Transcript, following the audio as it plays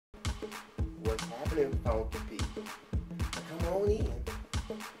them funky people. Come on in.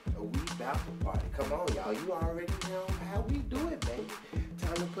 We about to party. Come on, y'all. You already know how we do it, baby.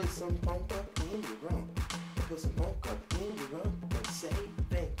 Time to put some funk up in your rump. Put some funk up in your rump and say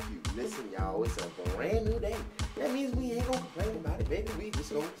thank you. Listen, y'all, it's a brand new day. That means we ain't gonna complain about it, baby. We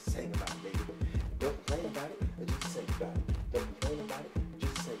just gonna sing about it, baby. Don't complain about it, or just sing about it. Don't complain about it,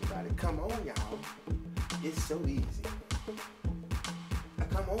 just sing about it. Come on, y'all. It's so easy.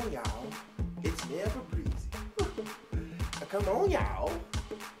 Come on, y'all. It's never breezy. Come on, y'all.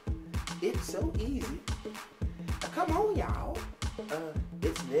 It's so easy. Come on, y'all.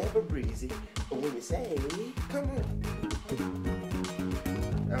 It's never breezy. But when you say, come on.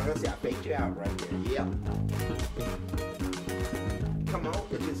 Let's see, I faked you out right there. Yeah. Come on,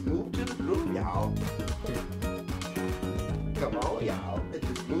 just move to the groove, y'all. Come on, y'all.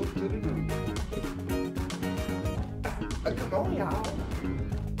 Just move to the groove. Come on, y'all.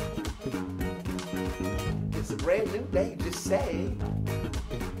 It's a brand new day. Just say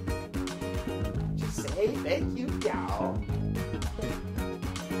thank you, y'all.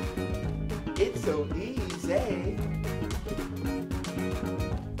 It's so easy.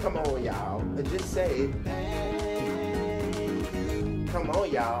 Come on, y'all. Just say thank you. Come on,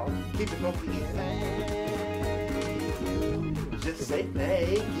 y'all. Keep it funky in. Just say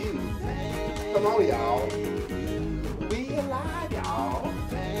thank you. Come on, y'all. We alive, y'all.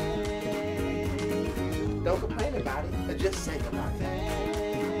 Don't complain about it, just sing about it.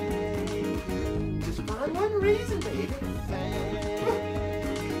 Just find one reason, baby.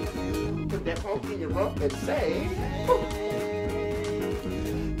 Put that funk in your rump and say,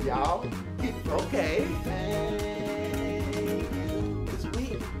 y'all, keep it okay. Cause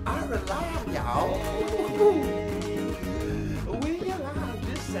we are alive, y'all. We alive,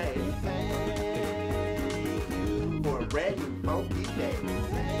 just say, for a brand new funky day.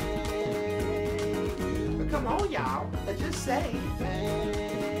 Come on, y'all, just say,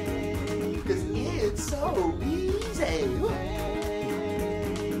 cause it's so easy.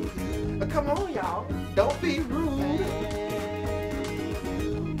 Come on, y'all, don't be rude.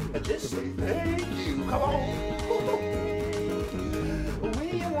 Just say thank you, come on.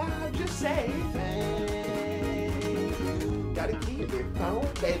 We alive, just say, gotta keep it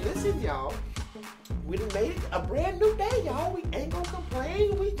funky. Listen, y'all, we done made it a brand new day, y'all. We ain't gonna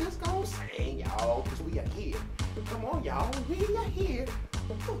complain, we just gonna sing, y'all, cause we are here. Come on, y'all, we are here.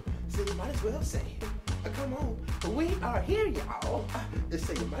 So you might as well say it. Come on, we are here, y'all.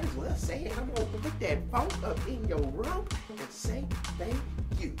 So you might as well say it. Come on, put that funk up in your rump and say thank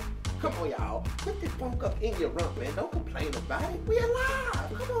you. Come on, y'all, put that funk up in your rump, man. Don't complain about it. We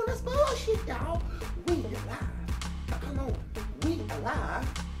alive. Come on, that's bullshit, y'all. We alive. Come on, we alive.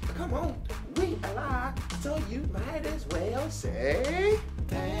 Come on, we alive, so you might as well say,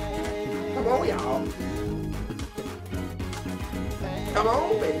 come on, y'all. Come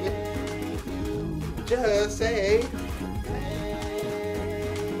on, baby. Just say,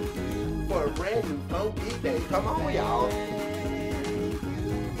 for a brand new funky day. Come on, y'all.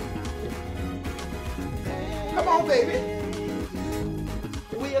 Come on, baby.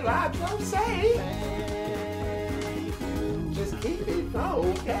 We alive, so say, just keep it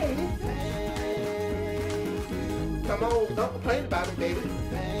okay. Come on, don't complain about it, baby.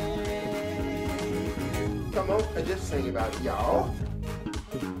 Come on, just sing about it, y'all.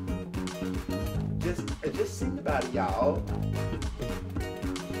 Just sing about it, y'all.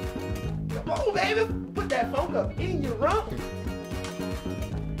 Come on, baby, put that funk up in your rump and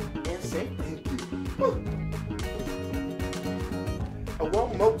say thank you.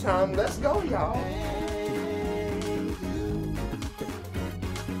 One more time, let's go, y'all.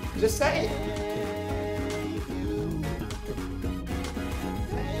 Just say it.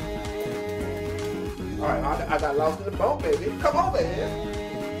 All right, I got lost in the boat, baby. Come on, baby.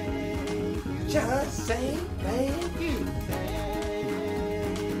 Just say thank you.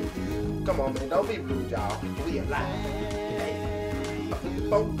 Come on, man, don't be rude, y'all. We alive. Hey, put the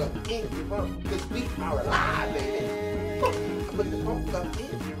funk up in your rump, cause we are alive, baby. Put the funk up in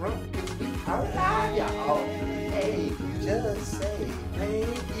your rump, cause we are alive, y'all. Hey, just say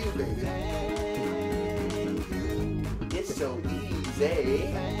thank you, baby. It's so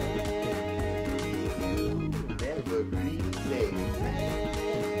easy. Never breezy.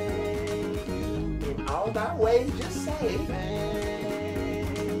 In all thy ways, just say,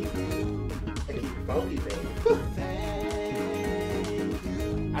 and keep it funky, baby.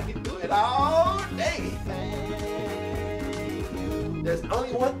 I can do it all day. There's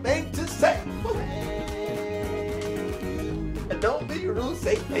only one thing to say. And don't be rude,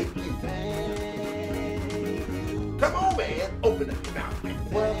 say thank you. Come on, man, open up your mouth,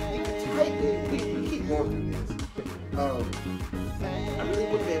 man. Well, you can type it, we I really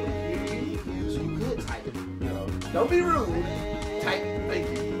want to be able to hear you, so you could type it. You know, don't be rude. Type thank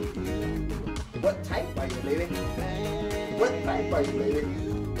you. What type are you, baby? What type are you, baby?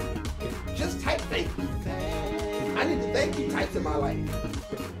 Just type thank you. I need to thank you types in my life.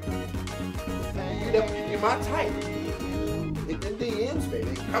 You're my type. Hit the DMs,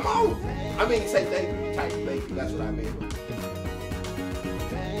 baby. Come on. I mean, say thank you, type thank you. That's what I mean.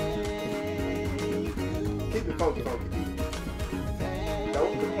 Keep it funky, funky.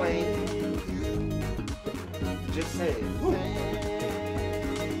 Don't complain. Just say, whoo.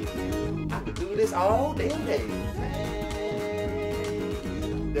 I could do this all damn day.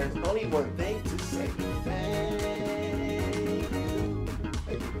 There's only one thing to say.